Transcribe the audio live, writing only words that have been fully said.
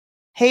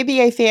Hey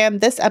BA fam,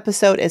 this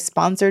episode is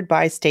sponsored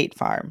by State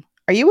Farm.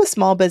 Are you a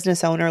small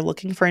business owner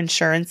looking for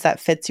insurance that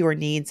fits your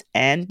needs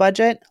and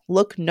budget?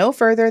 Look no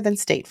further than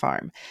State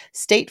Farm.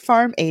 State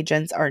Farm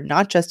agents are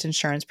not just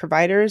insurance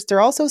providers,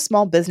 they're also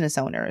small business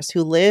owners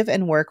who live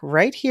and work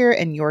right here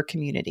in your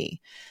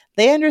community.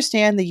 They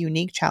understand the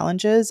unique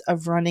challenges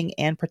of running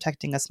and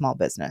protecting a small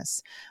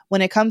business.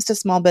 When it comes to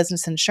small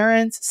business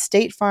insurance,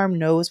 State Farm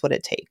knows what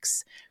it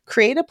takes.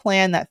 Create a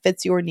plan that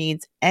fits your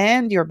needs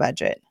and your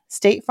budget.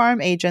 State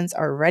Farm agents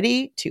are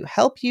ready to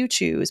help you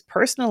choose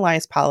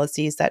personalized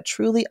policies that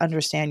truly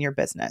understand your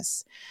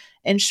business.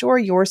 Insure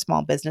your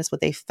small business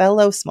with a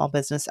fellow small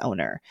business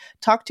owner.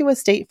 Talk to a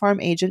State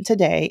Farm agent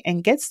today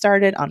and get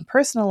started on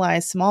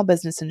personalized small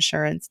business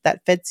insurance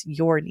that fits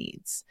your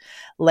needs.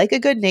 Like a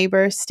good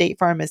neighbor, State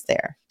Farm is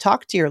there.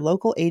 Talk to your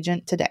local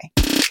agent today.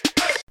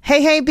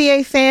 Hey,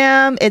 BA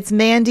fam, it's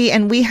Mandy,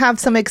 and we have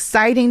some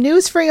exciting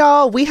news for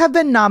y'all. We have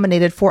been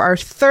nominated for our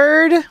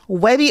third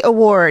Webby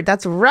Award.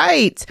 That's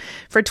right.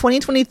 For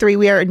 2023,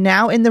 we are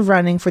now in the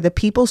running for the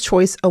People's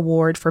Choice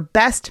Award for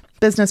Best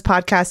Business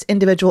Podcast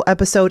Individual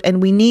Episode,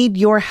 and we need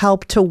your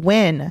help to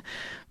win.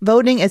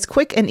 Voting is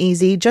quick and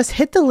easy. Just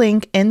hit the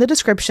link in the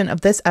description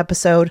of this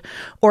episode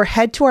or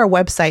head to our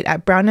website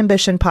at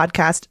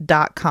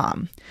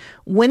brownambitionpodcast.com.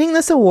 Winning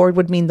this award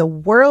would mean the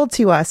world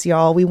to us,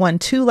 y'all. We won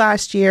 2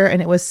 last year, and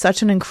it was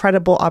such an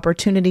incredible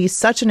opportunity,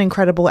 such an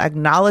incredible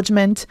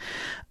acknowledgement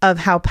of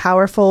how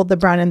powerful the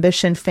Brown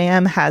Ambition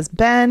fam has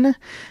been.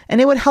 And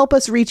it would help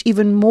us reach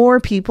even more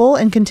people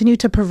and continue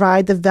to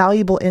provide the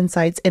valuable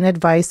insights and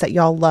advice that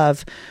y'all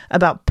love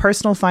about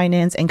personal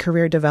finance and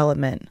career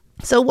development.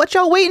 So what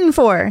y'all waiting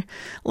for?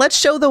 Let's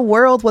show the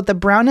world what the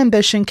Brown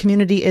Ambition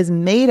community is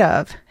made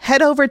of.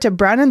 Head over to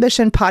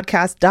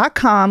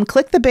brownambitionpodcast.com,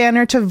 click the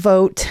banner to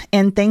vote,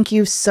 and thank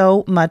you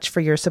so much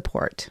for your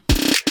support.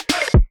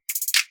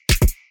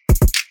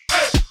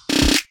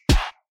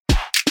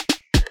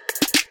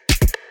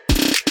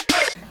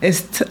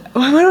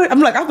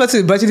 I'm about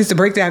to budget this to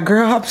break down,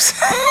 girl.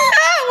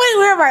 Wait,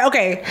 where am I?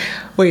 Okay.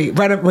 Wait.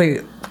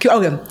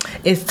 Okay.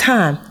 It's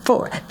time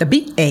for the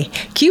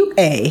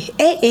BAQA.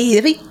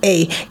 The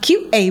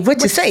BAQA.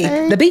 What you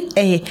say? The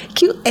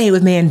BAQA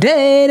with Mandy.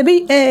 The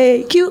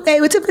BAQA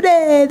with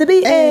Tiffany. The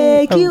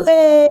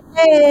BAQA.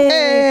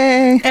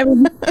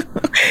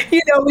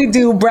 You know, we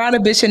do Brown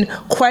Ambition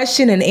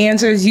question and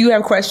answers. You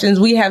have questions.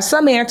 We have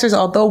some answers,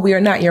 although we are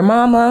not your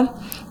mama.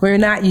 We're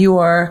not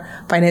your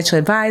financial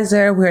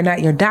advisor. We're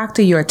not your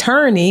doctor, your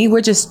attorney.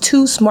 We're just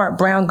 2 smart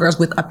brown girls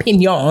with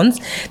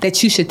opinions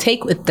that you should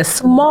take with the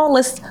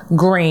smallest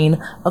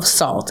grain of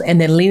salt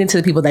and then lean into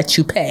the people that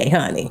you pay,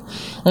 honey.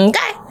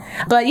 Okay?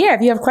 But yeah,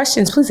 if you have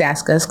questions, please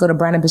ask us. Go to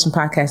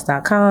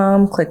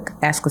brownambitionpodcast.com. Click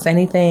Ask Us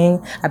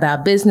Anything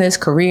about business,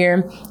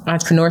 career,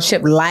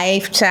 entrepreneurship,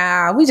 life,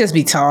 child. We just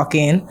be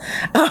talking.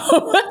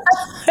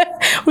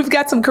 We've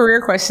got some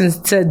career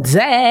questions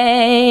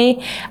today.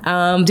 Do you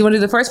want to do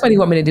the first one? Or do you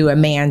want me to do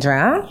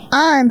Amandra?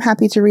 I'm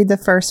happy to read the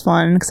first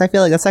one because I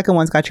feel like the second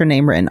one's got your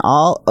name written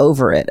all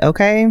over it.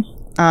 Okay.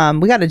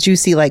 We got a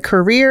juicy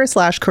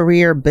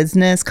career/career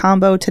business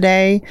combo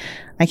today.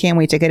 I can't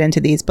wait to get into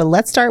these, but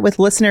let's start with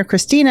listener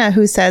Christina,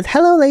 who says,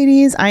 "Hello,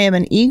 ladies. I am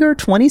an eager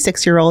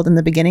 26-year-old in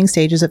the beginning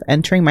stages of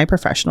entering my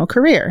professional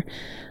career.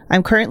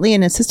 I'm currently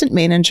an assistant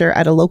manager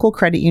at a local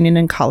credit union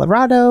in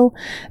Colorado,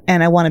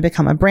 and I want to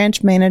become a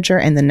branch manager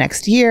in the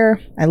next year.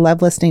 I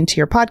love listening to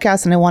your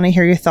podcast, and I want to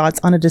hear your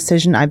thoughts on a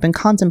decision I've been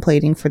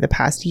contemplating for the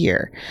past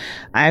year.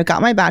 I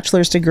got my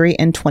bachelor's degree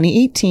in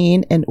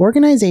 2018 in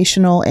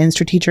organizational and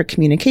strategic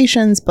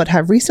communications, but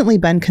have recently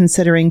been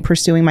considering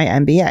pursuing my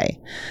MBA.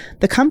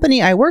 The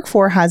company I work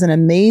for has an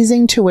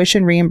amazing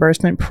tuition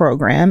reimbursement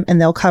program, and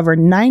they'll cover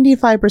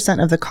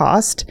 95% of the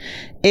cost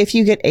if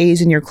you get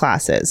A's in your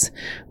classes,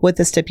 with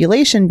the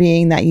stipulation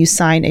being that you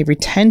sign a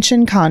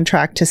retention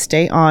contract to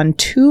stay on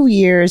 2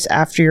 years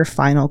after your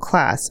final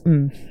class.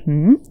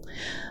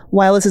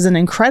 While this is an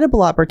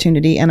incredible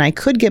opportunity and I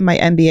could get my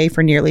MBA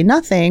for nearly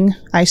nothing,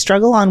 I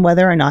struggle on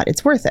whether or not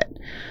it's worth it.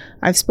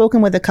 I've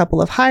spoken with a couple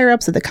of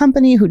higher-ups at the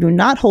company who do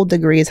not hold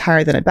degrees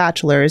higher than a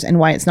bachelor's, and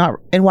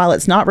while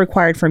it's not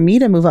required for me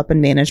to move up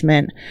in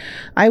management,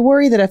 I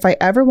worry that if I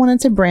ever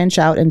wanted to branch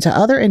out into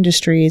other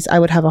industries, I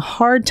would have a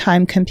hard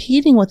time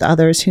competing with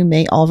others who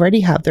may already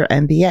have their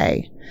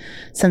MBA.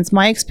 Since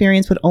my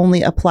experience would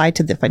only apply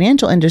to the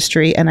financial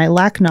industry and I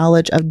lack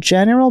knowledge of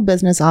general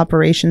business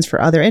operations for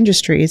other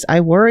industries, I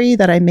worry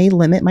that I may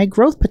limit my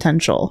growth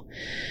potential.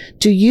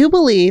 Do you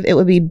believe it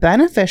would be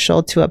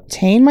beneficial to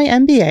obtain my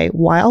MBA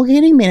while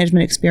gaining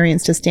management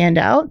experience to stand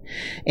out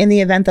in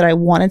the event that I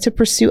wanted to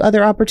pursue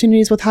other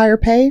opportunities with higher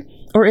pay?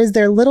 Or is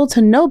there little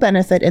to no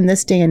benefit in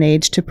this day and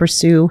age to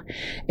pursue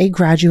a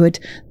graduate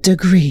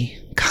degree?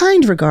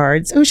 Kind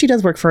regards. Oh, she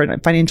does work for a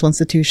financial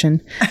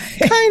institution.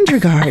 Kind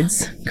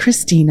regards,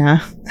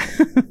 Christina.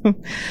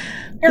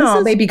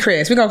 Oh, baby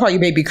Chris. We're going to call you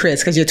baby Chris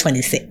because you're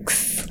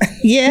 26.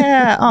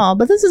 Yeah. Oh,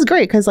 but this is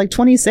great because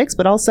 26,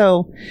 but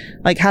also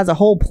has a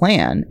whole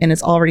plan and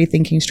it's already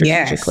thinking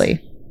strategically.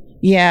 Yes.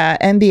 Yeah,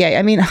 MBA.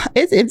 I mean,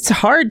 it's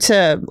hard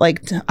to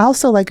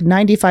also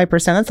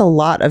 95%. That's a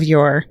lot of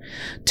your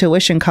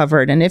tuition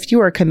covered. And if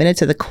you are committed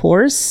to the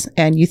course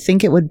and you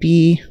think it would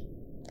be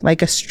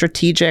like a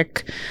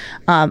strategic,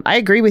 I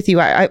agree with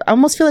you. I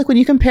almost feel like when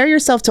you compare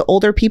yourself to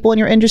older people in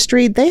your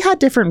industry, they had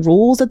different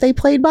rules that they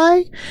played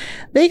by.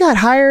 They got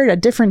hired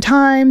at different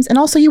times. And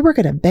also you work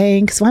at a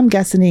bank. So I'm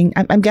guessing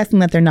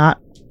that they're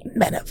not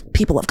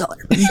people of color.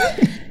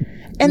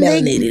 And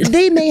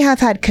they may have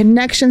had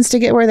connections to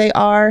get where they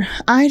are.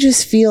 I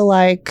just feel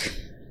like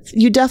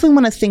you definitely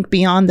want to think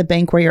beyond the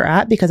bank where you're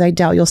at, because I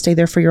doubt you'll stay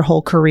there for your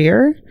whole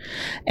career.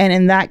 And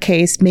in that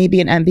case, maybe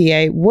an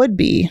MBA would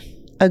be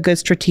a good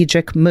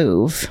strategic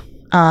move.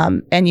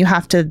 And you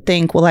have to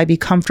think, will I be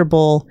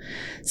comfortable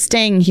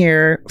staying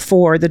here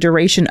for the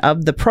duration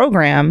of the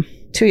program?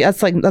 That's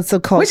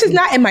the call. Which is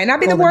not, it might not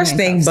be the worst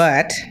thing,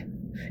 but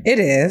it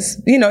is.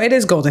 It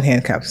is golden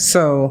handcuffs.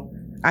 So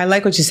I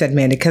like what you said,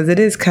 Mandy, because it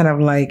is kind of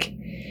like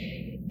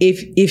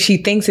if she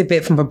thinks of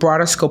it from a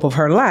broader scope of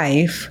her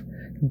life,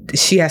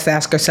 she has to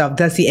ask herself,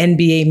 does the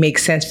MBA make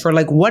sense for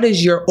what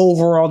is your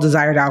overall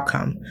desired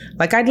outcome?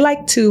 I'd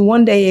like to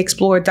one day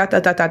explore ...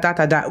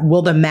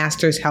 Will the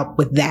masters help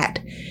with that?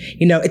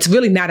 It's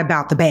really not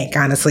about the bank,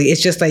 honestly.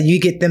 It's just that you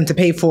get them to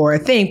pay for a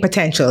thing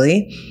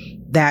potentially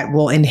that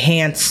will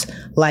enhance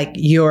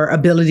your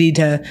ability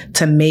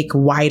to make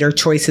wider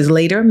choices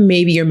later,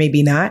 maybe or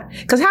maybe not.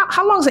 Because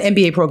how long is the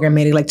MBA program,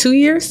 Mandy? 2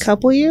 years?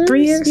 Couple years?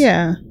 3 years?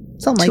 Yeah.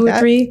 Something like that.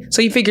 2 or 3.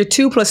 So you figure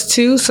 2 +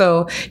 2.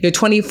 So you're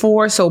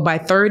 24. So by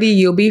 30,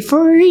 you'll be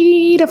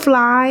free to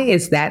fly.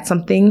 Is that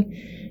something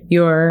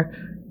you're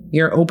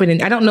open?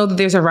 And I don't know that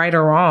there's a right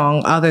or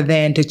wrong other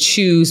than to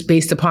choose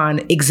based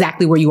upon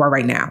exactly where you are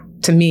right now.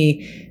 To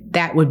me,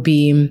 that would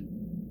be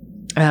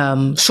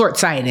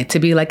short-sighted to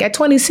be at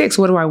 26,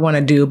 what do I want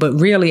to do? But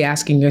really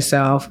asking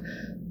yourself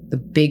the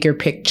bigger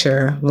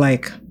picture,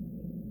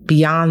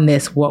 beyond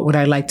this, what would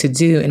I like to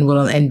do? And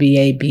will an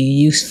MBA be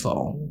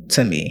useful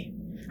to me?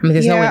 I mean,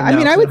 there's no way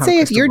to know. I would say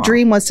if your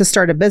dream was to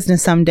start a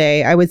business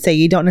someday, I would say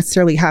you don't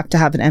necessarily have to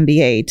have an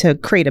MBA to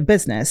create a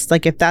business.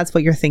 If that's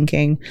what you're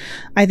thinking,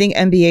 I think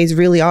MBAs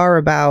really are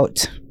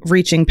about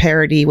reaching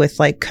parity with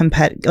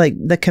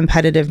the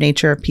competitive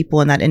nature of people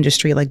in that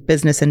industry,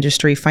 business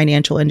industry,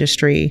 financial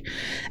industry.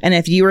 And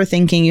if you were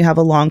thinking you have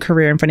a long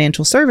career in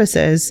financial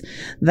services,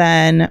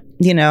 then,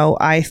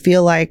 I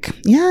feel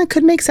it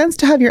could make sense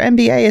to have your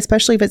MBA,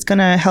 especially if it's going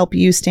to help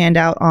you stand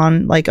out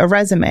on a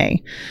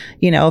resume.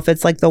 If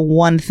it's the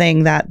one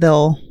thing that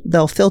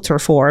they'll filter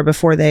for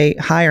before they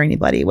hire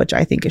anybody, which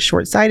I think is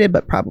short-sighted,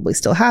 but probably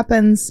still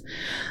happens.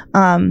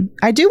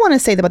 I do want to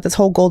say that about this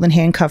whole golden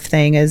handcuff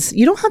thing is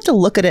you don't have to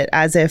look at it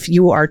as if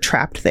you are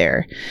trapped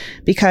there,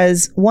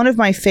 because one of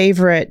my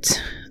favorite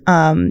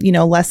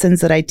lessons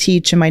that I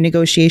teach in my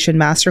negotiation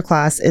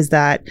masterclass is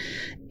that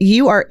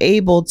you are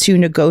able to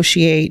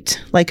negotiate.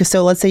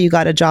 So let's say you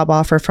got a job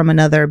offer from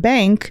another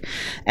bank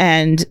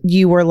and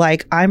you were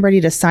I'm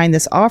ready to sign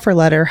this offer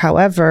letter.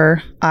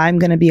 However, I'm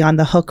going to be on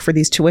the hook for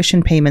these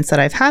tuition payments that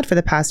I've had for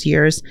the past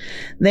years.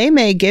 They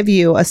may give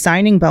you a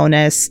signing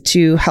bonus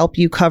to help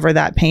you cover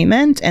that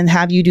payment and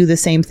have you do the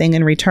same thing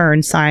in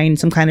return, sign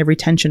some kind of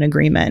retention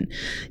agreement,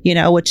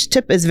 which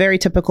is very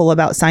typical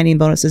about signing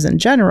bonuses in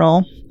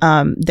general.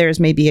 There's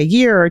maybe a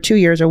year or 2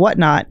 years or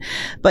whatnot,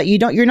 but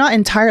you're not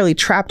entirely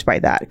trapped by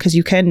that, because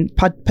you can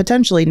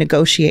potentially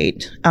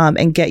negotiate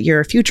and get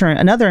your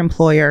another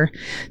employer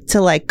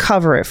to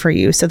cover it for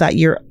you so that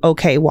you're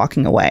okay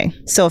walking away.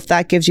 So if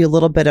that gives you a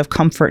little bit of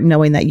comfort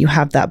knowing that you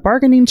have that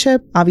bargaining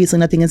chip, obviously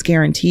nothing is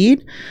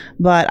guaranteed,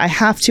 but I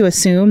have to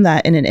assume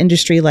that in an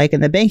industry like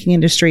in the banking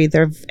industry,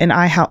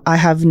 I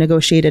have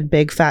negotiated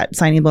big fat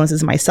signing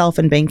bonuses myself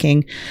in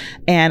banking,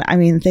 and I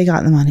mean, they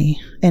got the money,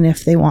 and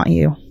if they want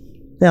you,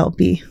 they'll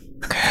be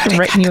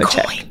writing you a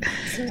check.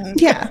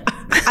 Yeah.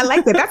 I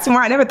like that. That's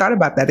smart. I never thought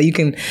about that you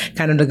can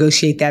kind of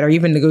negotiate that, or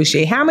even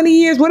negotiate how many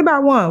years? What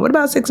about 1? What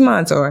about 6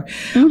 months? Or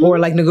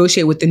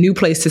negotiate with the new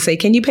place to say,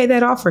 can you pay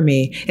that off for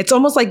me? It's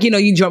almost like,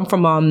 you jump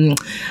from,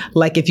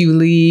 if you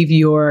leave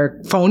your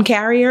phone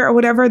carrier or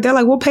whatever, they're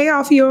we'll pay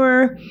off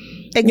your...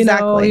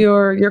 Exactly.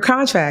 Your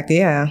contract.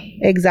 Yeah.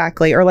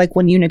 Exactly. Or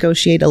when you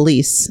negotiate a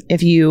lease,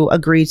 if you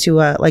agree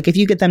to if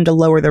you get them to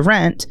lower the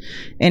rent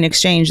in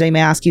exchange, they may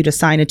ask you to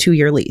sign a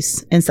 2-year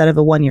lease instead of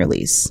a 1-year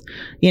lease,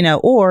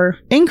 or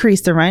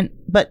increase the rent,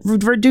 but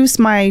reduce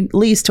my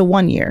lease to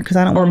 1 year because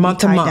I don't want to month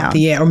to month. Down.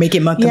 Yeah. Or make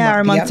it month to month. Yeah.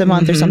 Or month to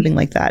month or something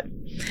like that.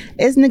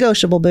 It's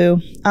negotiable, boo.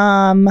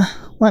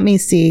 Let me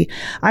see.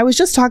 I was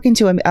just talking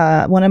to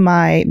one of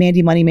my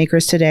Mandy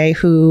Moneymakers today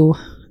who,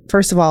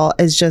 first of all,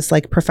 is just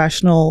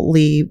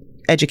professionally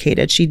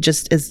educated. She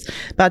just is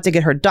about to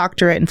get her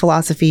doctorate in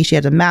philosophy. She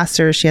has a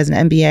master's. She has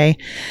an MBA.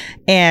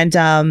 And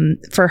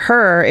for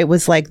her, it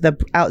was the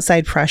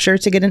outside pressure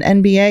to get an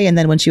MBA. And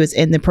then when she was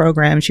in the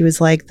program, she was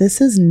like,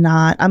 this is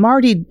not, I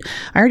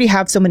already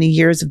have so many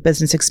years of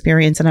business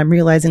experience, and I'm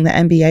realizing the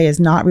MBA is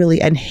not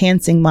really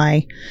enhancing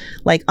my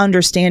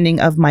understanding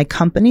of my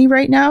company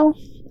right now.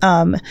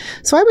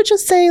 So I would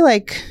just say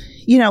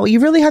you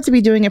really have to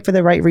be doing it for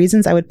the right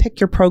reasons. I would pick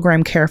your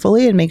program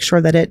carefully and make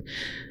sure that it,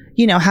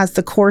 has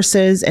the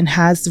courses and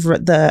has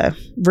the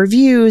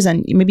reviews,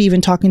 and maybe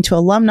even talking to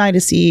alumni to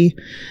see,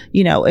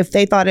 if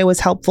they thought it was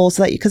helpful,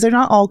 so that, because they're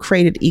not all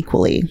created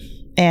equally.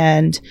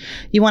 And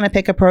you want to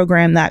pick a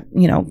program that,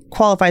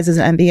 qualifies as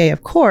an MBA,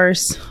 of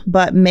course,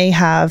 but may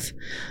have,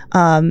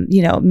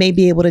 may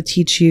be able to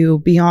teach you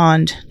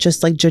beyond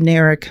just like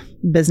generic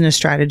business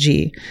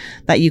strategy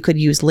that you could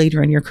use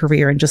later in your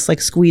career, and just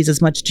like squeeze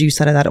as much juice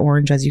out of that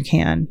orange as you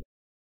can.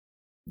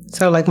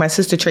 So like my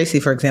sister Tracy,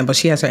 for example,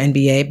 she has her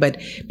MBA,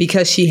 but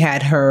because she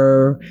had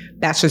her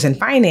bachelor's in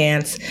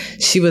finance,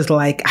 she was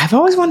like, I've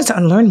always wanted to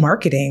unlearn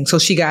marketing. So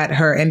she got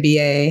her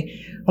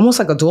MBA, almost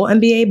like a dual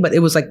MBA, but it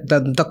was like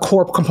the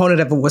core component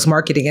of it was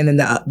marketing. And then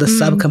the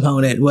sub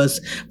component was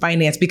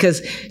finance,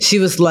 because she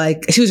was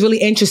really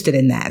interested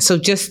in that. So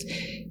just,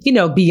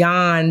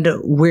 beyond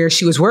where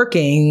she was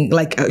working,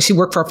 like she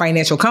worked for a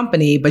financial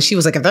company, but she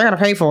was like, if they're going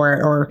to pay for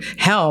it or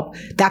help,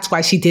 that's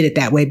why she did it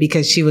that way,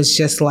 because she was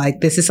just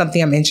like, this is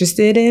something I'm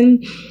interested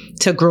in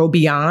to grow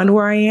beyond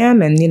where I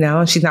am. And,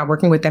 she's not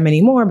working with them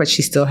anymore, but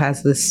she still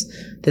has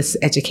this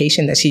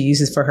education that she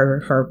uses for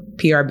her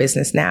PR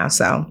business now.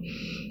 So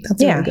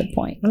that's a really good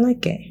point. I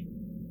like it.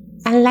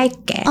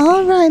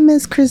 All right,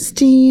 Miss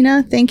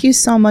Christina. Thank you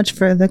so much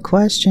for the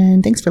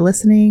question. Thanks for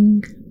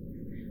listening.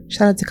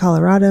 Shout out to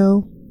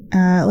Colorado.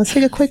 Let's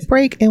take a quick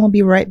break and we'll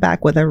be right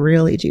back with a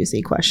really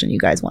juicy question. You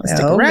guys want to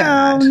stick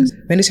around?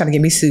 Minnie's trying to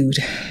get me sued.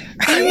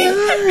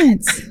 I'm not.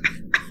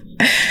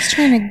 Just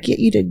trying to get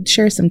you to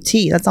share some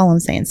tea. That's all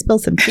I'm saying. Spill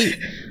some tea.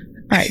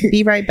 All right,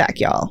 be right back,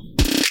 y'all.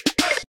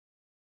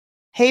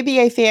 Hey,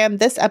 BA fam.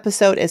 This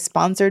episode is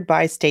sponsored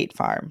by State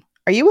Farm.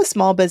 Are you a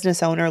small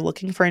business owner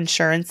looking for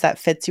insurance that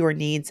fits your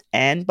needs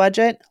and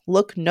budget?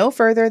 Look no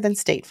further than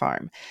State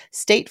Farm.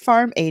 State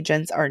Farm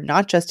agents are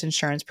not just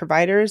insurance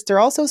providers, they're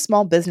also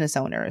small business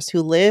owners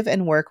who live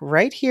and work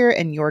right here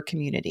in your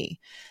community.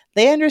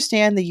 They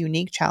understand the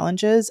unique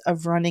challenges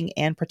of running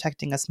and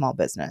protecting a small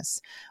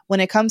business. When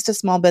it comes to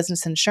small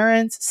business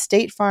insurance,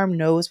 State Farm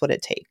knows what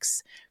it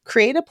takes.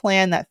 Create a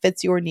plan that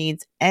fits your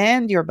needs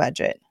and your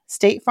budget.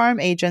 State Farm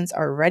agents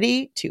are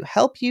ready to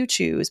help you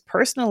choose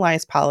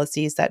personalized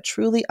policies that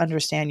truly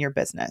understand your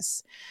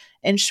business.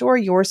 Insure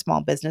your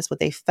small business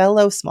with a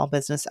fellow small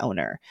business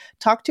owner.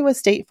 Talk to a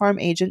State Farm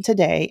agent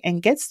today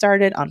and get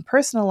started on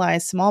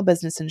personalized small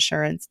business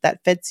insurance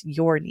that fits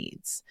your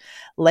needs.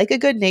 Like a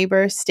good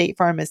neighbor, State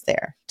Farm is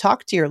there.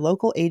 Talk to your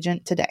local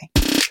agent today.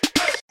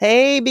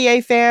 Hey,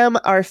 BA fam,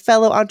 our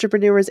fellow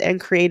entrepreneurs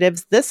and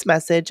creatives, this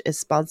message is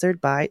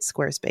sponsored by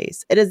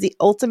Squarespace. It is the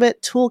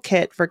ultimate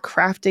toolkit for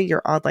crafting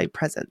your online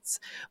presence.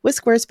 With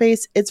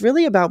Squarespace, it's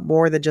really about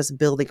more than just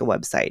building a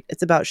website.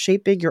 It's about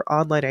shaping your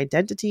online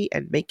identity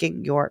and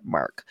making your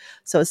mark.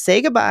 So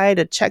say goodbye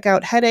to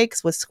checkout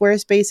headaches with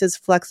Squarespace's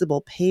flexible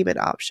payment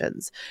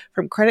options.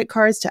 From credit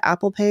cards to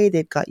Apple Pay,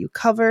 they've got you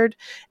covered.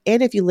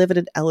 And if you live in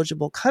an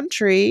eligible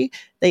country,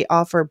 they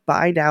offer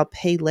buy now,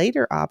 pay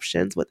later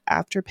options with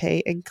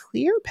Afterpay and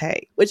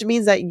ClearPay, which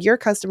means that your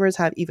customers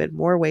have even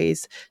more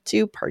ways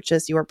to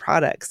purchase your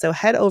products. So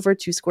head over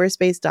to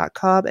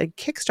squarespace.com and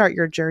kickstart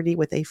your journey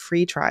with a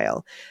free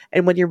trial.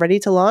 And when you're ready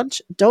to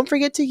launch, don't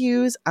forget to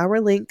use our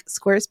link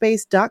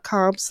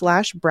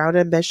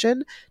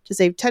squarespace.com/brownambition to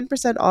save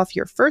 10% off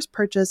your first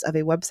purchase of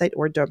a website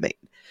or domain.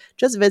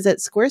 Just visit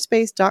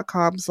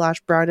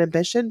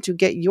squarespace.com/brownambition to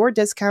get your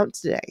discount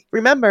today.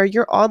 Remember,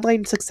 your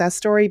online success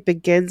story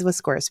begins with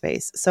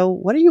Squarespace. So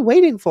what are you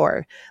waiting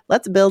for?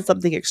 Let's build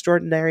something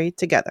extraordinary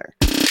together.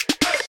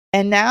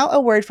 And now a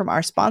word from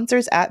our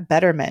sponsors at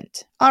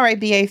Betterment. All right,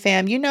 BA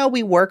fam,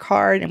 we work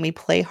hard and we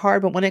play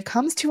hard, but when it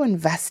comes to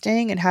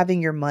investing and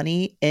having your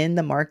money in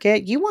the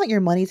market, you want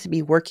your money to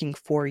be working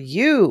for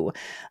you.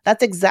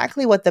 That's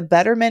exactly what the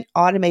Betterment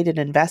automated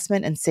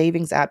investment and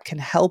savings app can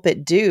help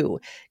it do.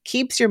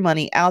 Keeps your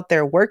money out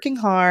there working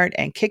hard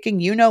and kicking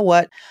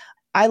you-know-what.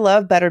 I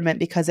love Betterment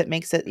because it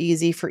makes it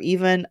easy for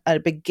even a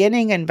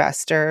beginning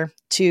investor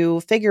to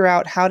figure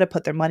out how to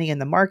put their money in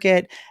the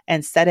market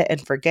and set it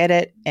and forget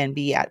it and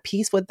be at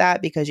peace with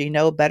that, because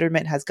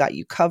Betterment has got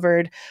you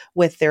covered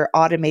with their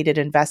automated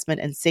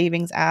investment and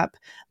savings app.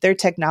 Their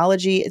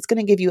technology is going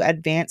to give you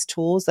advanced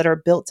tools that are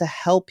built to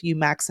help you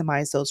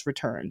maximize those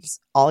returns.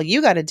 All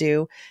you got to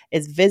do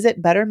is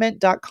visit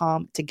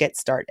betterment.com to get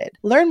started.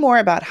 Learn more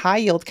about high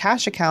yield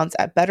cash accounts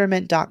at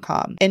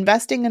betterment.com.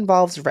 Investing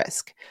involves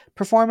risk.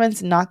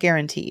 Performance not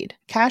guaranteed.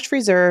 Cash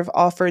reserve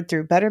offered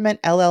through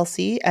Betterment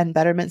LLC and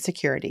Betterment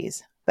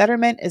Securities.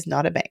 Betterment is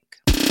not a bank.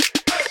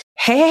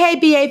 Hey,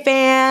 BA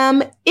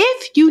fam.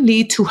 If you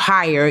need to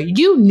hire,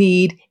 you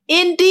need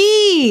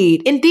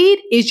Indeed. Indeed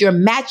is your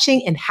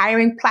matching and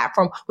hiring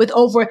platform with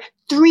over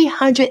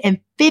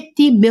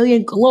 350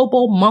 million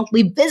global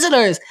monthly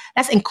visitors.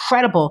 That's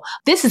incredible.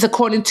 This is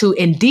according to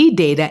Indeed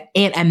data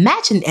and a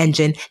matching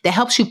engine that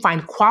helps you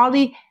find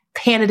quality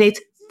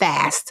candidates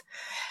fast.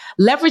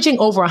 Leveraging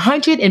over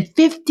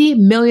 150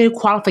 million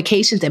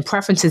qualifications and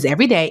preferences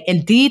every day,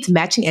 Indeed's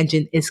matching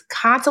engine is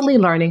constantly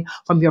learning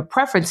from your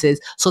preferences.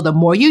 So the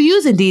more you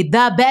use Indeed,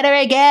 the better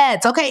it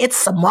gets. Okay, it's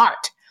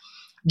smart.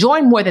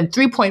 Join more than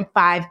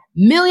 3.5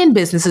 million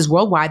businesses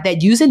worldwide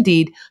that use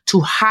Indeed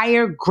to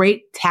hire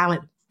great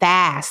talent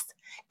fast.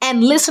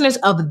 And listeners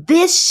of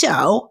this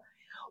show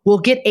will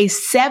get a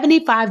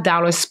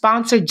 $75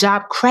 sponsored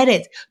job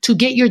credit to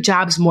get your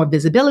jobs more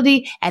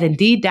visibility at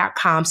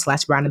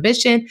Indeed.com/Brown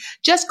Ambition.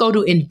 Just go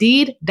to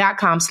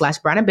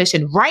Indeed.com/Brown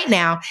Ambition right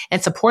now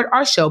and support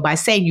our show by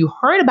saying you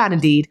heard about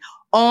Indeed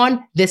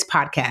on this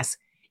podcast.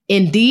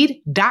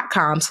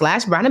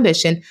 Indeed.com/Brown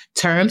Ambition.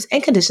 Terms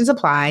and conditions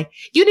apply.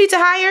 You need to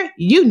hire?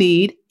 You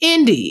need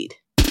Indeed.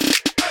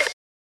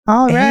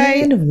 All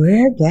right. And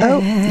we're back. Oh,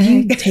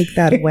 you take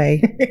that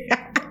away.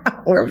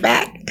 We're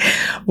back.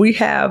 We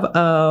have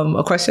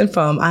a question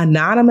from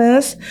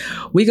Anonymous.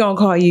 We're going to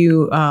call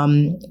you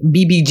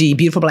BBG,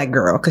 Beautiful Black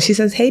Girl, because she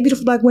says, hey,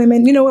 beautiful black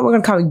women. You know what? We're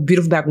going to call you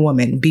Beautiful Black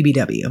Woman,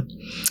 BBW.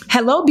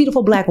 Hello,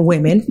 beautiful black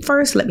women.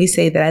 First, let me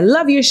say that I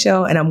love your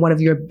show and I'm one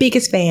of your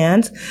biggest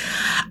fans.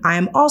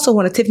 I'm also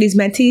one of Tiffany's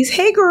mentees.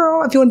 Hey,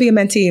 girl, if you want to be a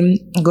mentee,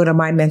 go to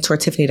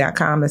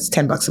mymentortiffany.com. It's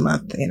 $10 a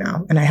month,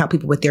 and I help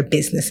people with their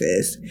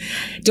businesses.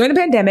 During the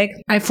pandemic,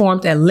 I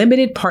formed a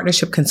limited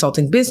partnership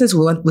consulting business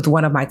with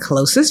one of my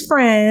closest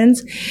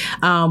friends.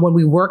 When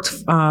we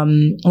worked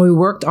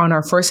on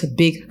our first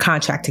big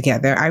contract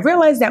together, I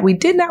realized that we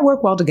did not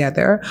work well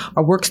together.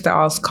 Our work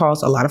styles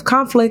caused a lot of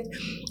conflict.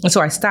 And so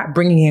I stopped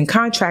bringing in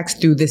contracts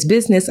through this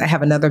business. I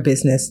have another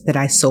business that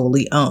I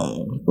solely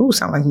own. Ooh,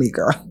 sound like me,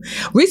 girl.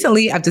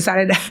 Recently, I've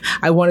decided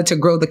I wanted to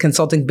grow the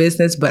consulting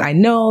business, but I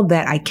know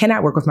that I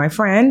cannot work with my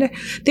friend.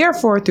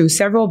 Therefore, through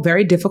several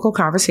very difficult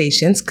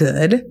conversations,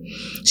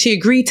 she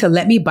agreed to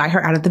let me buy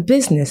her out of the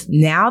business.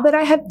 Now that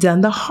I have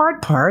done the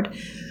hard part,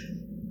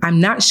 I'm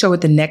not sure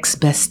what the next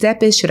best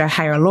step is. Should I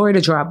hire a lawyer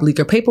to draw up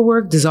legal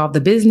paperwork, dissolve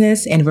the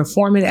business, and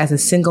reform it as a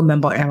single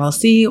member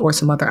LLC, or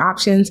some other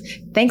options?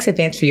 Thanks in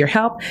advance for your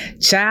help.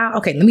 Child,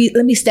 okay,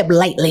 let me step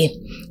lightly,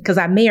 because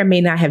I may or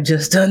may not have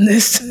just done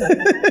this.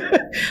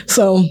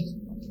 So,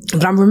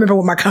 but I remember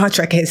what my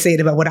contract had said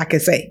about what I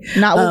could say.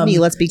 Not with me,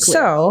 let's be clear.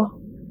 So,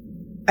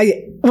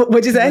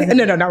 what'd you say?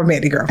 No, not with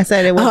Mandy, girl. I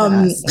said it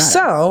wasn't us,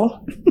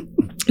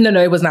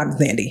 No, it was not with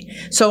Mandy.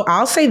 So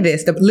I'll say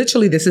this,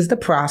 literally this is the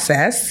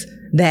process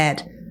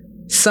that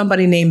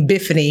somebody named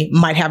Biffany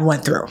might have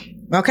went through.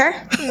 Okay?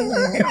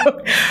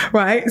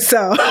 Right?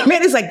 So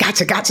Mandy's like,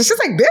 gotcha. She's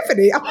like,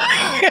 Biffany.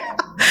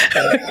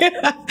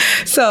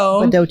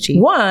 So Badochi.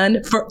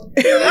 One, for...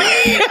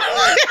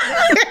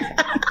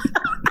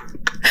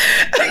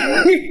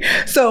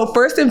 So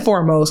first and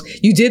foremost,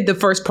 you did the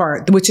first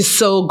part, which is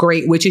so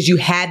great, which is you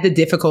had the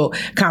difficult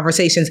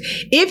conversations.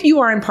 If you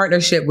are in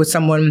partnership with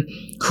someone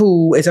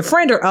who is a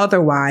friend or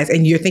otherwise,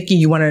 and you're thinking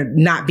you want to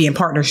not be in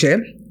partnership,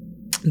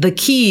 the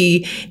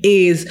key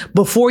is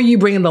before you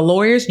bring in the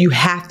lawyers, you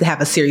have to have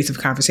a series of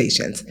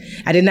conversations.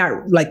 I did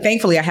not,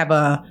 thankfully I have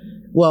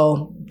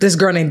this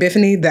girl named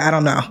Biffany that I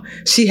don't know.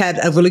 She had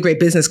a really great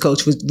business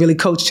coach who really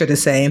coached her to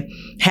say,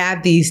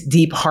 have these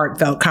deep,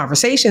 heartfelt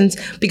conversations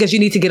because you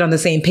need to get on the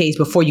same page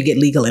before you get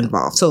legal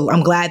involved. So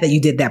I'm glad that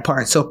you did that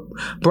part. So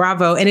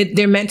bravo. And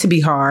they're meant to be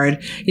hard,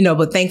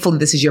 but thankfully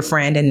this is your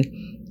friend. And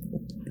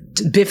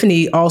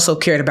Biffany also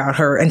cared about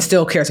her and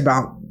still cares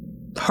about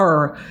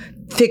her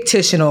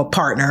fictional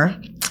partner.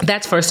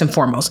 That's first and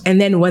foremost. And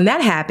then when that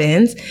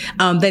happens,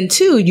 then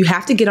two, you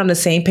have to get on the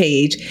same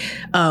page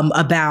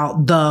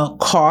about the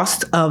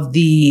cost of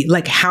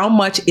how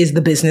much is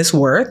the business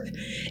worth?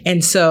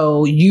 And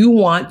so you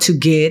want to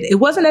get, it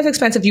wasn't as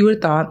expensive you would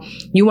have thought.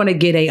 You want to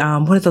get a,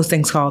 what are those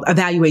things called?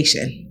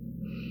 Evaluation.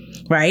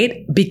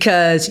 Right?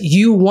 Because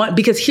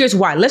here's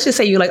why. Let's just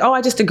say you're like, oh,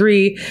 I just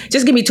agree.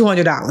 Just give me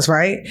 $200,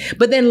 right?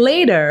 But then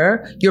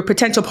later, your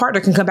potential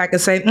partner can come back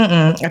and say,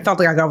 I felt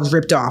like I was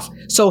ripped off.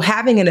 So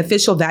having an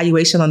official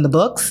valuation on the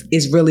books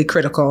is really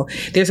critical.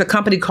 There's a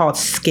company called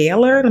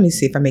Scalar. Let me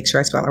see if I make sure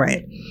I spell it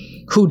right.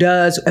 Who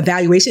does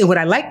evaluation. And what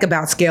I like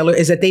about Scalar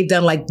is that they've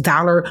done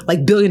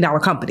billion-dollar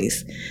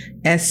companies.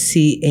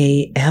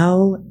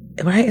 SCAL,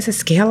 right? Is it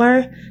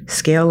Scalar?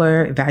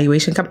 Scalar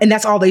evaluation company. And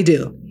that's all they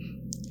do.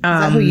 Is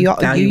that who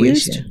you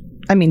used?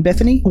 I mean,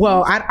 Biffany?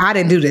 Well, I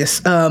didn't do this.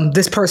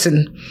 This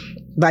person,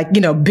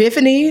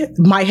 Biffany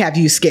might have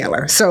used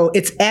Scalar. So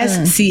it's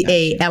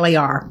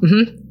SCALAR.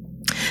 Mm-hmm.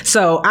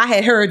 So I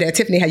had heard that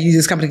Tiffany had used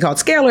this company called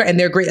Scalar, and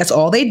they're great. That's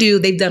all they do.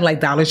 They've done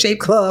Dollar Shave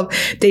Club.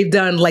 They've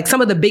done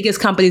some of the biggest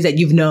companies that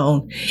you've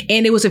known.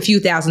 And it was a few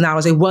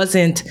 $1,000s. It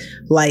wasn't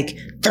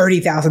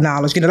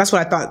 $30,000. That's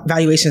what I thought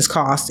valuations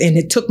cost. And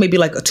it took maybe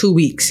 2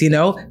 weeks,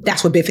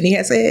 that's what Biffany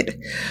had said.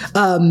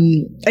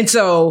 And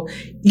so,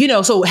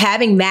 so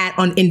having that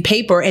in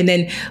paper, and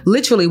then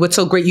literally what's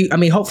so great,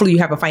 hopefully you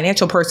have a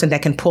financial person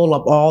that can pull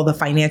up all the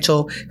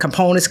financial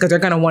components because they're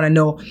going to want to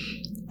know,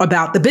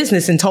 about the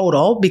business in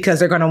total, because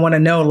they're going to want to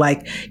know,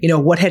 like,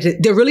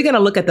 they're really going to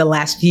look at the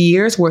last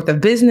year's worth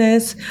of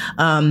business.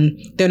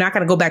 They're not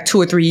going to go back 2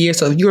 or 3 years.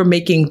 So if you were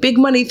making big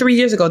money 3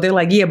 years ago, they're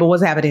like, yeah, but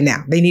what's happening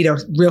now? They need a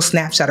real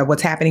snapshot of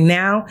what's happening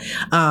now.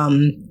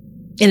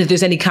 And if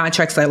there's any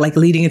contracts that like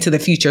leading into the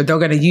future, they're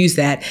going to use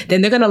that. Then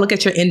they're going to look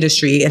at your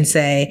industry and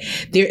say,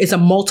 there is a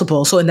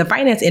multiple. So in the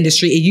finance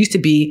industry, it used to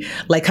be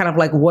like kind of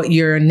like what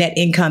your net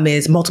income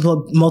is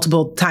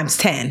multiple times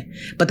 10.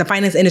 But the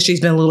finance industry has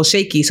been a little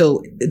shaky.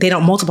 So they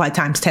don't multiply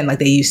times 10 like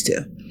they used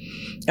to.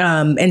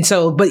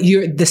 But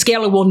the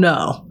scaler will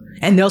know.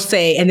 And they'll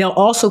say, and they'll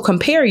also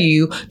compare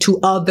you to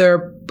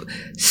other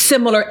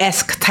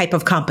similar-esque type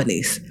of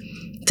companies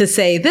to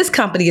say, this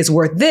company is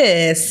worth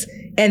this.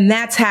 And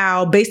that's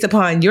how, based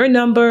upon your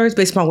numbers,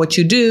 based upon what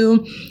you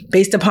do,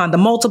 based upon the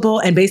multiple,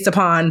 and based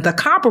upon the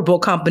comparable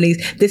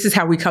companies, this is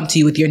how we come to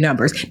you with your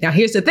numbers. Now,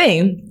 here's the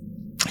thing.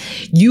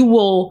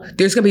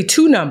 There's going to be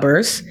 2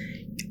 numbers.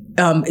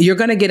 You're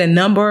going to get a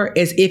number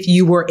as if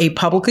you were a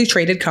publicly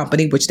traded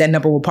company, which that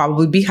number will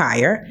probably be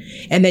higher.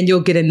 And then you'll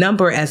get a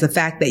number as the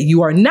fact that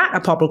you are not a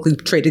publicly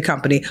traded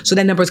company. So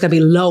that number is going to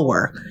be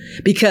lower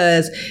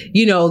because,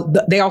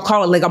 they all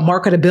call it like a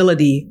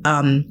marketability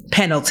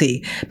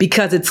penalty,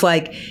 because it's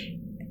like,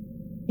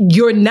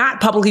 you're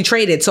not publicly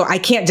traded. So I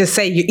can't just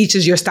say each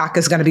of your stock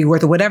is going to be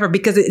worth or whatever,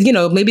 because,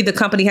 maybe the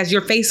company has your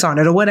face on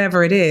it or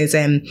whatever it is.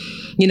 And,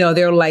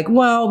 they're like,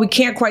 well, we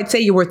can't quite say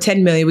you're worth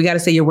 10 million. We got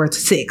to say you're worth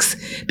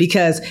 6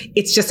 because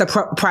it's just a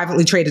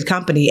privately traded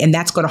company. And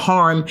that's going to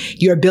harm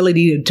your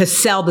ability to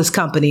sell this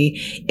company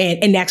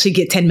and actually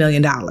get $10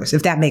 million,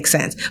 if that makes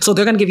sense. So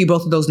they're going to give you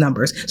both of those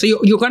numbers. So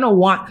you're going to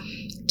want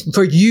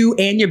for you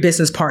and your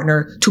business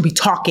partner to be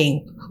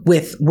talking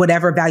with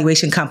whatever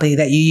valuation company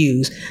that you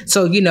use.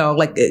 So,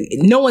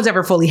 no one's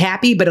ever fully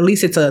happy, but at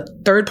least it's a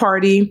third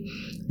party.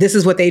 This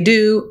is what they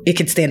do. It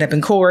can stand up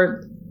in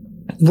court.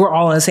 We're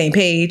all on the same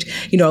page.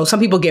 Some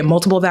people get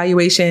multiple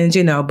valuations,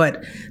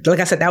 but like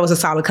I said, that was a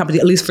solid company,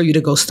 at least for you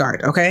to go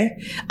start. Okay.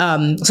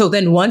 So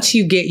then once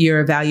you get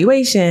your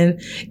evaluation,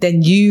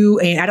 then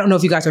and I don't know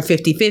if you guys are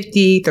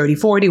 50-50,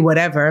 30-40,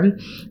 whatever,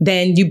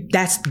 then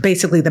that's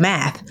basically the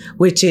math,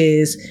 which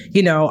is,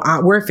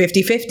 we're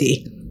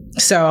 50-50.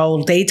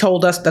 So they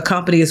told us the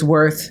company is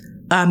worth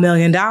 $1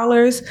 million.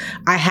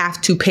 I have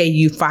to pay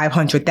you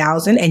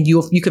 $500,000, and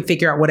you can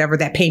figure out whatever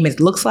that payment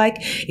looks like.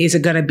 Is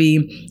it going to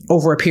be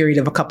over a period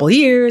of a couple of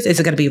years? Is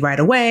it going to be right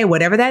away?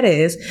 Whatever that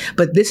is.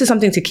 But this is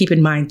something to keep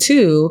in mind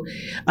too.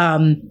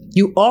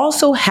 You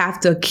also have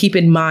to keep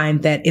in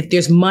mind that if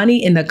there's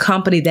money in the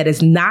company that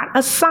is not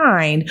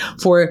assigned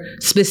for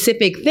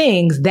specific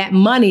things, that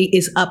money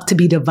is up to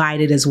be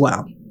divided as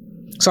well.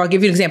 So I'll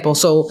give you an example.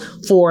 So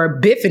for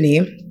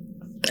Biffany,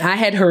 I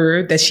had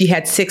heard that she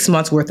had 6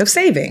 months worth of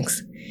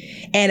savings.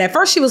 And at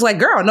first she was like,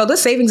 girl, no,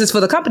 this savings is for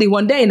the company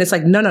one day. And it's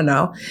like,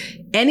 no.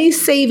 Any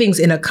savings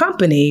in a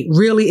company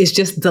really is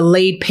just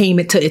delayed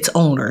payment to its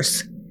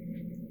owners.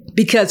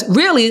 Because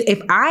really,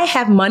 if I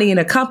have money in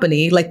a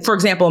company, like, for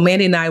example,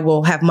 Mandy and I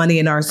will have money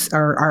in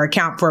our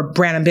account for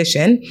Brand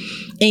Ambition.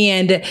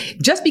 And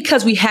just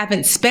because we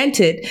haven't spent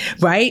it,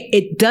 right,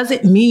 it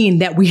doesn't mean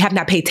that we have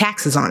not paid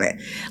taxes on it.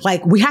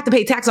 Like, we have to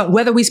pay tax on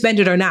whether we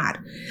spend it or not.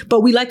 But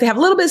we like to have a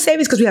little bit of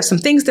savings because we have some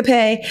things to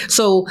pay.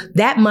 So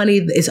that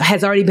money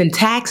has already been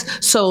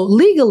taxed. So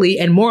legally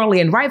and morally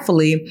and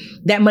rightfully,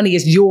 that money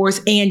is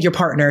yours and your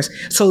partner's.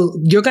 So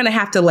you're going to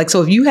have to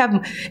so if you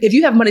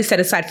have money set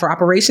aside for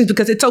operations,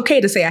 because it's okay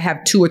to say I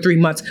have 2 or 3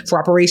 months for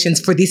operations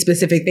for these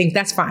specific things,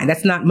 that's fine.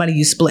 That's not money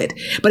you split.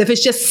 But if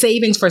it's just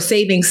savings for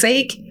saving's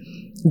sake,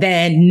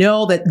 then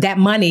know that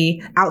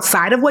money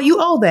outside of what you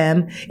owe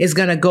them is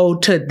going to go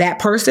to that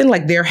person,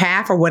 like their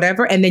half or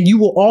whatever. And then you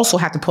will also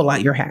have to pull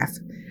out your half.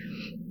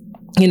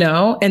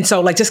 And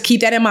so just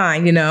keep that in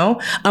mind,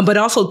 but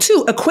also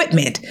too,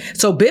 equipment.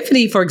 So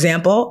Biffany, for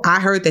example, I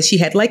heard that she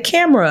had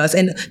cameras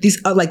and these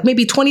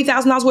maybe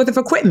 $20,000 worth of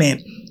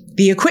equipment.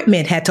 The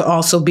equipment had to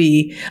also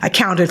be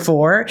accounted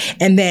for.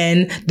 And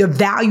then the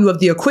value of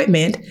the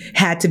equipment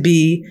had to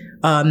be,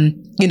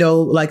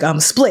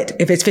 split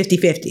if it's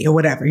 50-50 or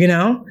whatever,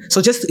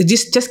 So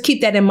just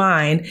keep that in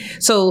mind.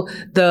 So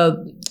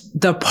the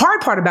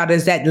hard part about it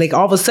is that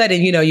all of a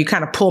sudden, you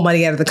kind of pull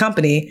money out of the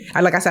company.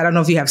 Like I said, I don't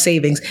know if you have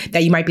savings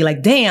that you might be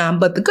like, damn.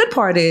 But the good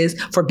part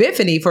is for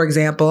Biffany, for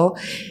example,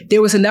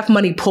 there was enough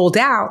money pulled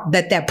out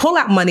that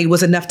pullout money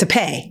was enough to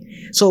pay.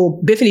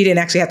 So Biffany didn't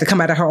actually have to come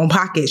out of her own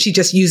pocket. She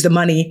just used the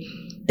money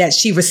that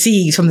she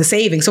received from the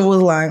savings. So it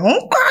was like,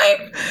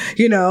 okay,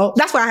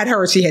 that's what I had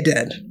heard she had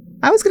done.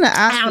 I was going to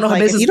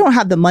ask, if you don't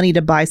have the money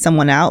to buy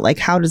someone out,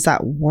 how does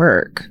that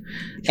work?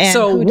 And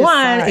so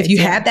one, if you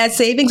have that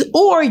savings,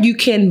 or you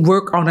can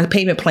work on a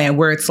payment plan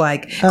where it's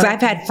because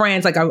I've had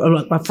friends,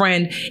 a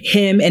friend,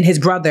 him and his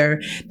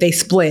brother, they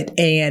split,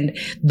 and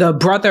the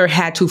brother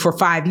had to, for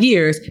 5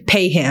 years,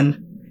 pay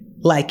him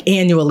like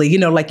annually,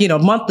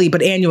 monthly,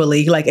 but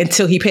annually, like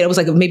until he paid. It was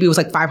like, maybe it was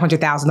like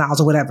 $500,000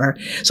 or whatever.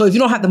 So if you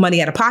don't have the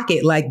money out of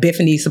pocket, like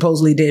Biffany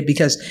supposedly did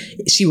because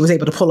she was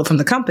able to pull it from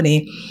the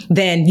company,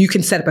 then you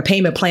can set up a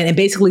payment plan and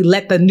basically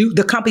let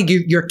the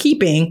company you're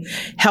keeping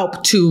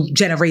help to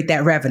generate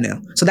that revenue.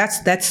 So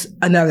that's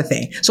another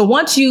thing. So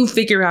once you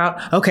figure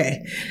out,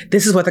 okay,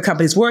 this is what the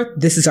company's worth,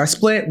 this is our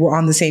split, we're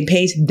on the same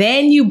page,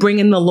 then you bring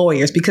in the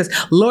lawyers, because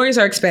lawyers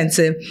are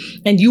expensive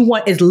and you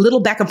want as little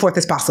back and forth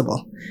as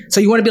possible.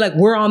 So you want to be like,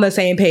 we're on the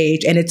same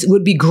page, and it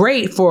would be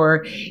great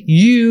for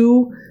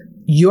you,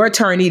 your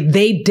attorney.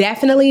 They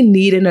definitely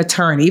need an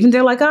attorney. Even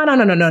they're like, oh,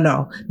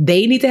 no.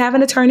 They need to have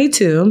an attorney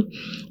too,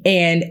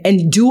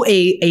 and do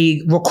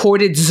a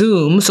recorded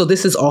Zoom. So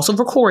this is also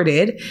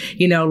recorded,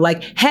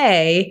 like,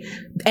 hey,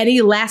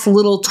 any last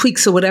little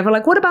tweaks or whatever,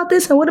 like, what about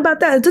this and what about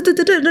that?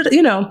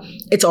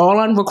 It's all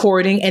on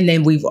recording, and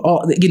then we've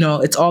all,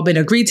 it's all been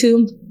agreed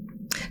to.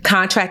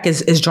 Contract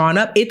is drawn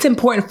up. It's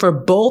important for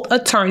both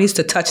attorneys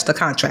to touch the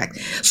contract.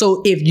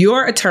 So if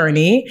your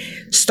attorney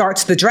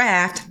starts the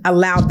draft,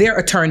 allow their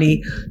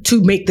attorney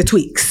to make the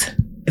tweaks.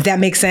 If that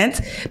makes sense,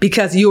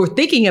 because you're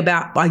thinking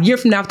about a year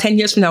from now, 10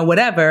 years from now,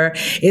 whatever,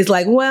 is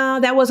like,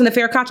 well, that wasn't a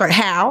fair contract.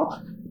 How?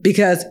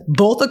 Because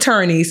both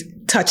attorneys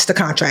touch the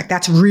contract.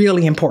 That's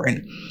really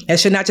important.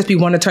 It should not just be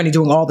one attorney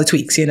doing all the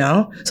tweaks,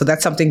 So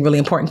that's something really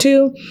important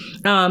too.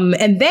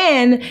 And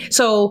then,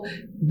 so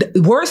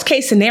the worst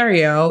case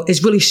scenario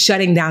is really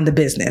shutting down the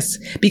business,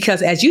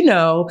 because as you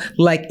know,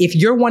 like if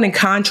you're wanting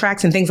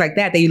contracts and things like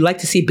that, you like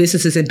to see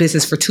businesses in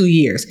business for 2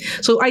 years.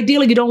 So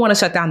ideally you don't want to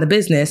shut down the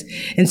business.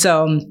 And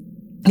so,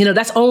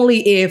 that's only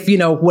if,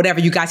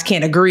 whatever, you guys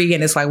can't agree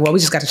and it's like, well, we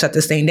just got to shut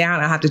this thing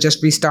down. I have to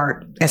just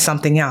restart as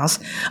something else.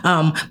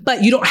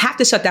 But you don't have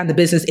to shut down the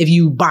business if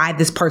you buy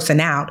this person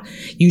out.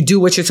 You do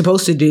what you're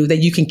supposed to do, that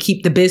you can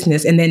keep the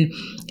business. And then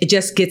it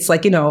just gets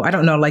like, I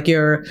don't know, like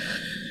your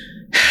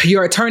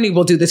attorney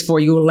will do this for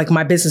you. Like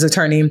my business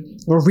attorney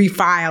will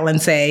refile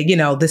and say,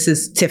 this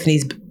is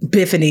Tiffany's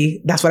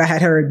Biffany. That's what I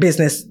had heard,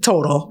 business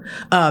total.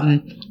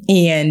 So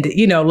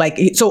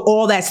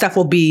all that stuff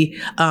will be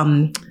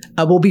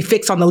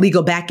fixed on the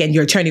legal back end.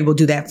 Your attorney will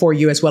do that for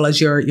you, as well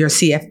as your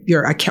CF,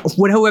 your account,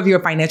 whoever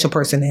your financial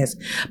person is.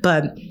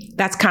 But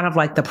that's kind of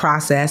like the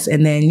process.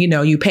 And then,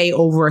 you pay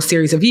over a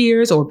series of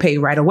years or pay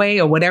right away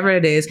or whatever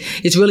it is.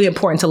 It's really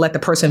important to let the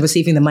person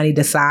receiving the money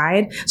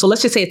decide. So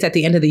let's just say it's at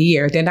the end of the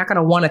year. They're not going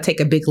to want to take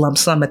a big lump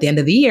sum at the end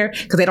of the year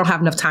because they don't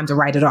have enough time to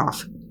write it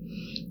off.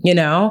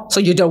 So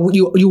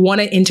you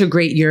want to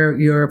integrate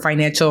your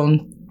financial,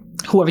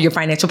 whoever your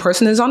financial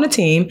person is on the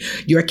team,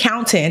 your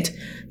accountant,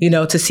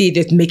 to see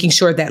that, making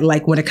sure that,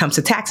 like, when it comes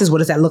to taxes, what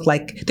does that look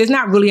like? There's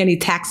not really any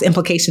tax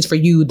implications for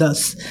you,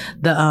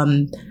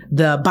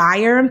 the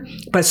buyer,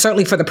 but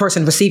certainly for the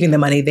person receiving the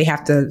money, they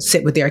have to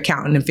sit with their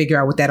accountant and figure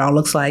out what that all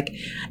looks like.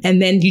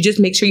 And then you just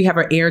make sure you have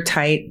an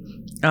airtight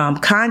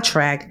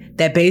contract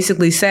that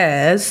basically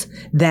says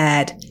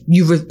that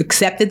you've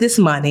accepted this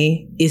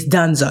money, is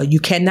donezo. You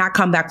cannot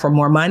come back for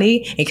more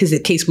money in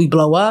case we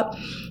blow up.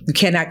 You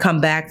cannot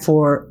come back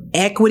for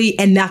equity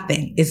and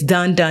nothing. It's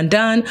done.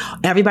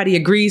 Everybody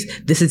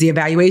agrees. This is the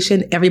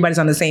evaluation. Everybody's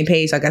on the same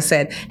page. Like I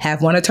said,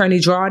 have one attorney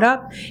draw it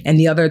up and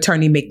the other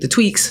attorney make the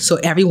tweaks. So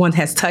everyone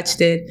has touched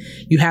it.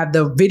 You have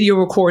the video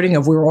recording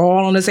of we're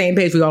all on the same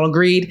page. We all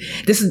agreed.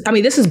 This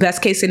is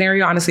best case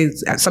scenario. Honestly,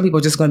 some people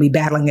are just going to be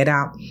battling it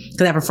out,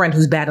 because I have a friend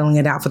who's battling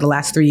it out for the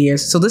last 3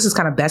 years. So this is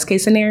kind of best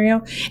case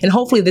scenario. And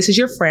hopefully this is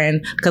your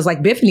friend, because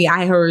like Biffany,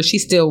 I heard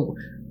she's still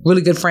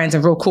really good friends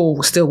and real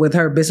cool still with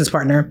her business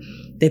partner.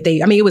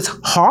 It was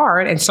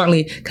hard and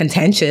certainly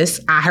contentious,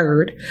 I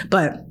heard,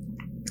 but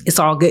it's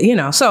all good,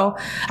 So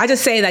I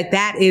just say like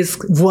that is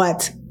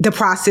what the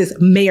process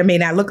may or may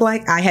not look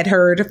like. I had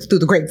heard through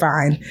the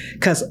grapevine,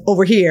 because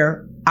over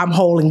here I'm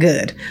whole and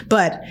good,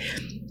 but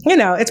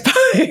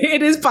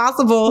it is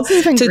possible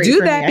to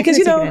do that, because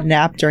taking a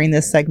nap during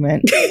this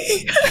segment.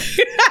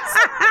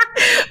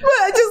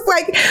 But just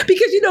like,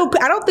 because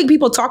I don't think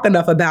people talk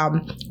enough about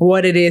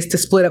what it is to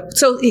split up.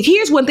 So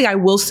here's one thing I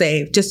will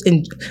say, just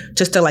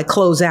to like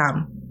close out.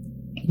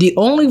 The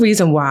only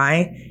reason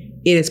why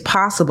it is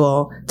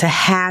possible to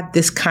have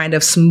this kind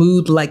of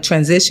smooth like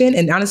transition,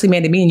 and honestly,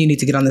 Mandy, me and you need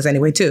to get on this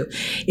anyway too,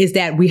 is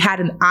that we had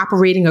an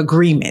operating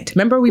agreement.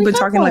 Remember we've been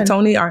talking like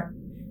Tony,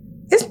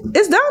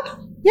 it's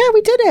done. Yeah,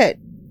 we did it.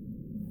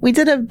 We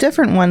did a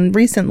different one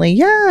recently.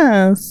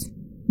 Yes.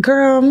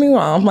 Girl,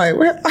 meanwhile, I'm like,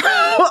 I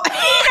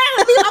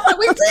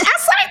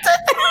signed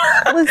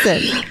it.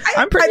 Listen,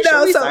 I'm pretty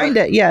sure we signed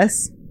it.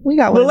 Yes. We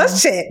got one. Well,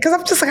 let's check, because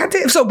I'm just like, I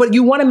did. So, but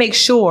you want to make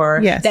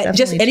sure that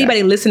just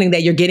anybody listening,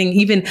 that you're getting,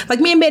 even like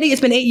me and Betty, it's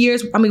been 8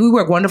 years. We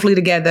work wonderfully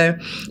together,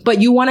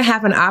 but you want to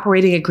have an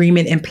operating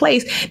agreement in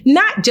place,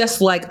 not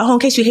just like, in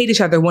case you hate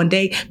each other one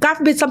day, God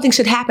forbid something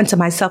should happen to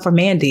myself or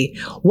Mandy.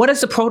 What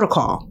is the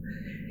protocol?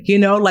 You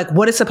know, like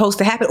what is supposed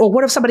to happen, or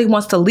what if somebody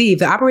wants to leave?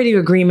 The operating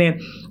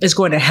agreement is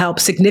going to help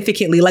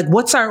significantly. Like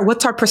what's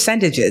our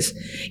percentages?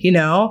 You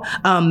know,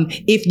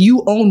 if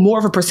you own more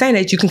of a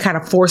percentage, you can kind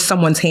of force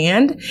someone's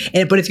hand.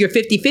 But if you're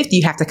 50-50,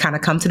 you have to kind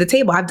of come to the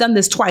table. I've done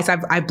this twice.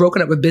 I've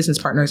broken up with business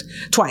partners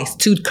twice.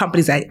 Two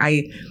companies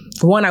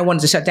one I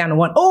wanted to shut down, and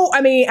one,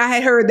 I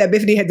had heard that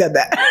Biffany had done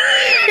that.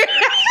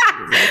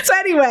 So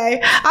anyway,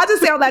 I'll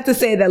just say all that to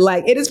say that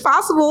like it is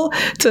possible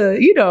to,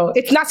 you know,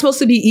 it's not supposed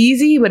to be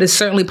easy, but it's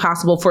certainly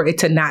possible for it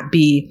to not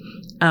be,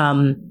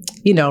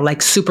 you know,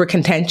 like super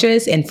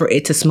contentious, and for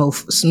it to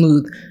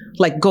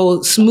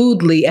go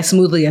smoothly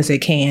as it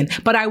can.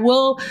 But I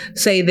will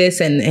say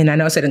this, and I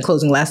know I said in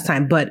closing last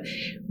time, but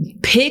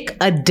pick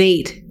a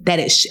date that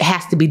it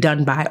has to be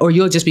done by, or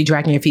you'll just be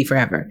dragging your feet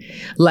forever.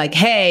 Like,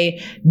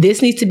 hey,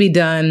 this needs to be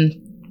done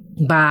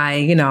by,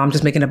 you know, I'm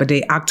just making up a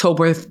date,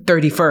 October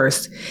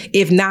 31st.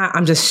 If not,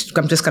 I'm just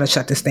going to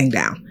shut this thing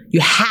down. You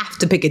have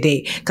to pick a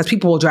date, because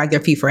people will drag their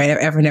feet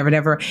forever and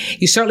ever.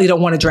 You certainly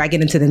don't want to drag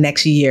it into the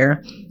next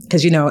year,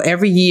 because, you know,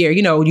 every year,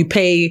 you know, you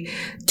pay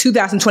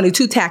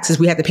 2022 taxes,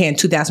 we have to pay in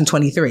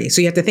 2023.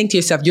 So you have to think to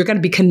yourself, you're going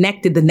to be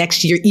connected the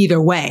next year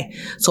either way.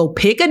 So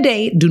pick a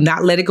date, do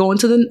not let it go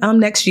into the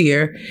next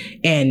year,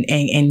 and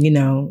you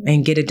know,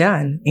 and get it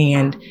done.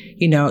 And,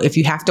 you know, if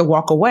you have to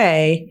walk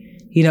away,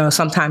 you know,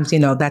 sometimes, you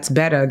know, that's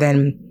better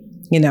than,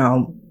 you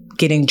know,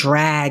 getting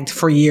dragged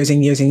for years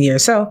and years and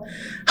years. So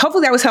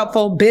hopefully that was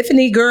helpful.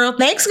 Biffany, girl,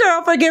 thanks,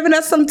 girl, for giving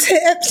us some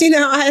tips. You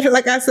know, I had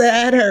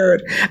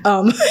heard.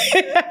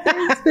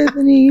 Thanks,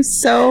 Biffany.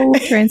 So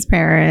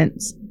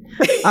transparent.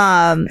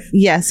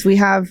 Yes,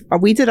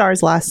 we did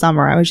ours last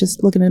summer. I was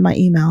just looking at my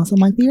emails. I'm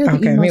like, the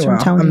emails from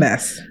Tony. A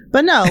mess.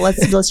 But no,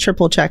 let's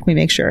triple check. We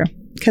make sure.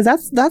 Because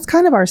that's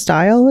kind of our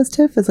style as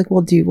Tiff. It's like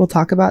we'll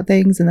talk about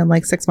things, and then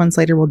like 6 months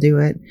later we'll do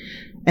it,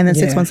 and then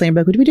 6 months later,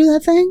 like, did we do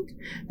that thing?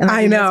 And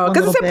I know,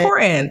 because it's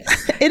important.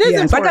 It is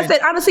important. Like I said,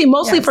 honestly,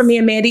 mostly for me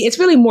and Mandy, it's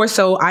really more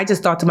so I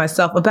just thought to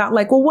myself about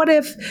like, well, what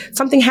if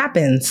something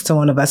happens to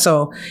one of us?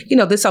 So, you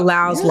know, this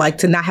allows like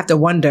to not have to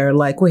wonder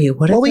like, wait,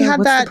 what? Well, we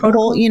had that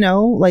whole, you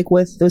know, like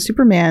with those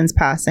Supermans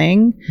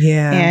passing,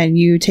 and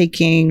you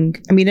taking.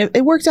 I mean,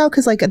 it worked out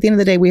because like at the end of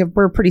the day,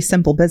 we're a pretty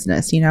simple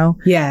business, you know.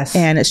 Yes.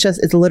 And it's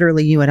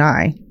literally you and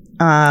I.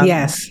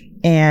 Yes.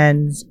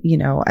 And you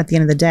know, at the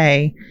end of the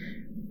day,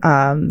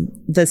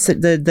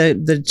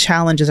 the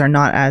challenges are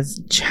not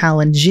as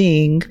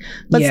challenging,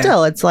 but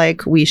still, it's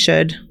like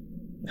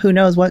who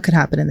knows what could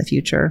happen in the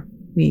future.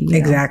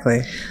 Exactly.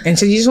 Know. And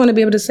so you just want to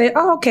be able to say,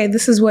 oh, okay,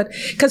 this is what,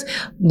 because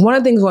one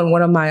of the things when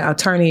one of my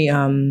attorney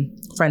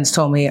friends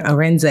told me,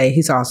 Arenze,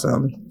 he's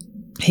awesome.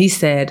 He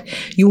said,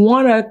 you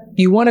want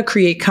to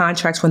create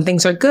contracts when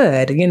things are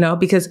good, you know,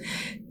 because,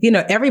 you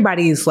know,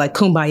 everybody's like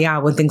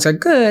kumbaya when things are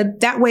good.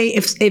 That way,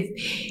 if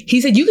he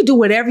said you can do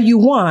whatever you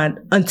want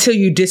until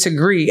you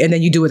disagree, and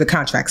then you do what the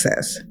contract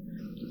says.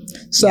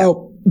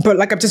 So, but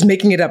like I'm just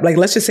making it up. Like,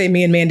 let's just say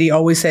me and Mandy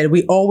always said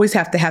we always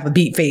have to have a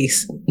beat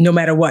face no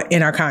matter what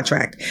in our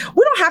contract.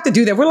 We don't have to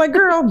do that. We're like,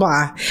 girl,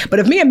 bye. But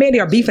if me and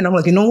Mandy are beefing, I'm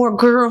like, you know what,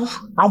 girl?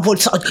 I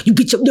want to, you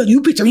beat your.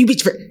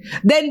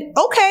 Then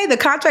okay, the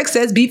contract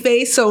says beat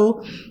face,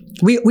 so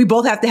we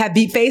both have to have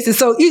beat faces.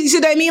 So you see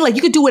what I mean? Like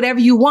you could do whatever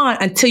you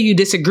want until you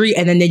disagree,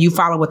 and then you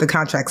follow what the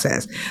contract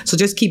says. So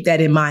just keep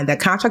that in mind. That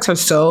contracts are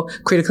so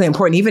critically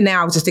important. Even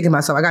now, I was just thinking to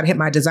myself, I got to hit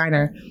my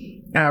designer.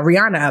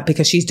 Rihanna up,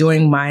 because she's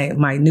doing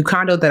my new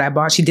condo that I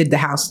bought. She did the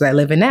house that I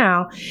live in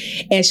now.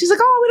 And she's like,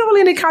 oh, we don't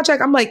really need a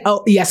contract. I'm like,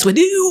 oh, yes, we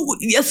do.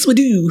 Yes, we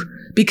do.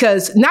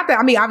 Because not that,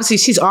 I mean, obviously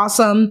she's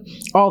awesome,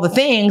 all the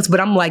things, but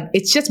I'm like,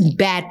 it's just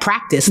bad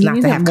practice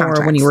not to have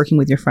contracts. When you're working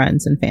with your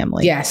friends and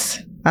family. Yes.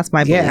 That's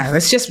my belief.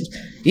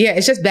 Yeah,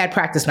 it's just bad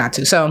practice not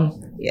to. So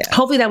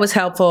hopefully that was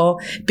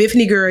helpful.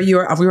 Biffany, girl,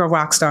 you're a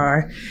rock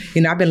star.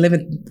 You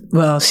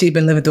know, she's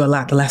been living through a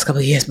lot the last couple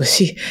of years, but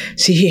she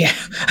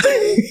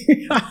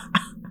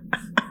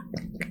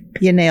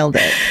You nailed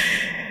it.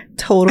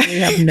 Totally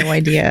have no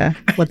idea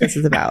what this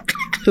is about,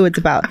 who it's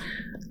about.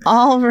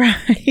 All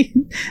right.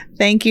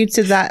 Thank you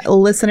to that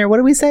listener. What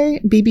do we say?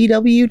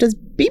 BBW? Does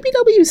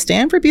BBW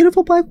stand for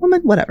Beautiful Black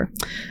Woman? Whatever.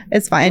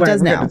 It's fine. It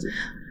does now.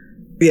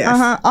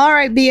 Yes. All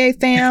right, BA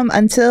fam.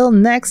 Until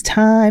next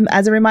time,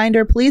 as a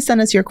reminder, please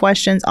send us your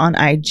questions on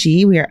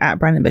IG. We are at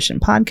Brand Ambition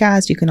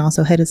Podcast. You can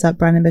also hit us up,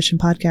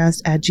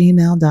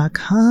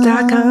 brandambitionpodcast@gmail.com.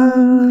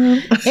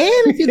 And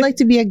if you'd like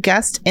to be a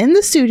guest in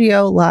the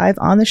studio live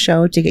on the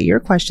show to get your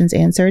questions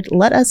answered,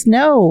 let us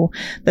know.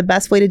 The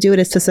best way to do it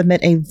is to submit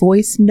a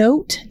voice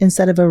note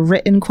instead of a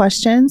written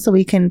question, so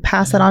we can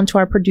pass that on to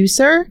our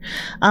producer.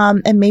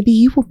 And maybe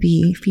you will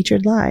be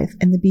featured live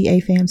in the BA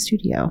fam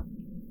studio.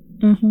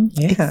 Mm-hmm.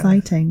 Yeah.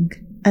 Exciting.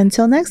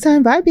 Until next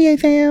time, bye, BA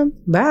fam.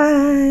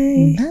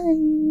 Bye. Bye.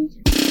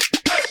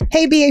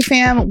 Hey, BA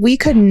fam, we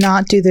could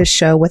not do this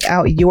show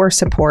without your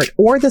support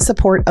or the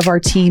support of our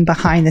team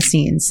behind the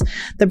scenes.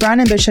 The Brand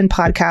Ambition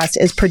Podcast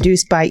is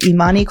produced by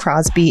Imani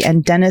Crosby,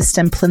 and Dennis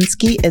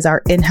Stemplinsky is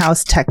our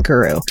in-house tech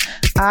guru.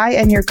 I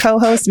am your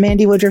co-host,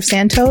 Mandy Woodruff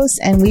Santos,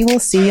 and we will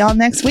see y'all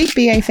next week,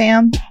 BA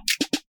fam.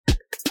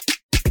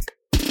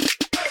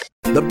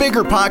 The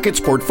Bigger Pockets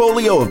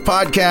portfolio of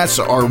podcasts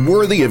are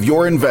worthy of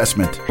your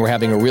investment. We're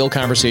having a real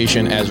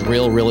conversation as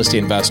real estate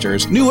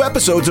investors. New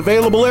episodes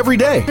available every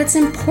day. It's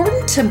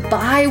important to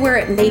buy where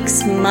it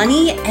makes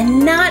money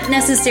and not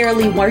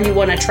necessarily where you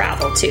want to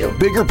travel to.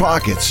 Bigger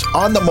Pockets,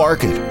 On the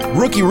Market,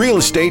 Rookie Real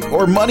Estate,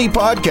 or Money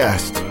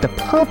Podcast. The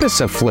purpose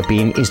of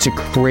flipping is to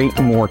create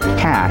more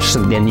cash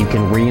so then you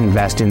can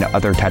reinvest into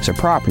other types of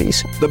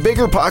properties. The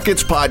Bigger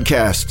Pockets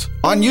Podcast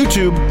on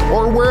YouTube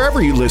or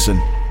wherever you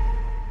listen.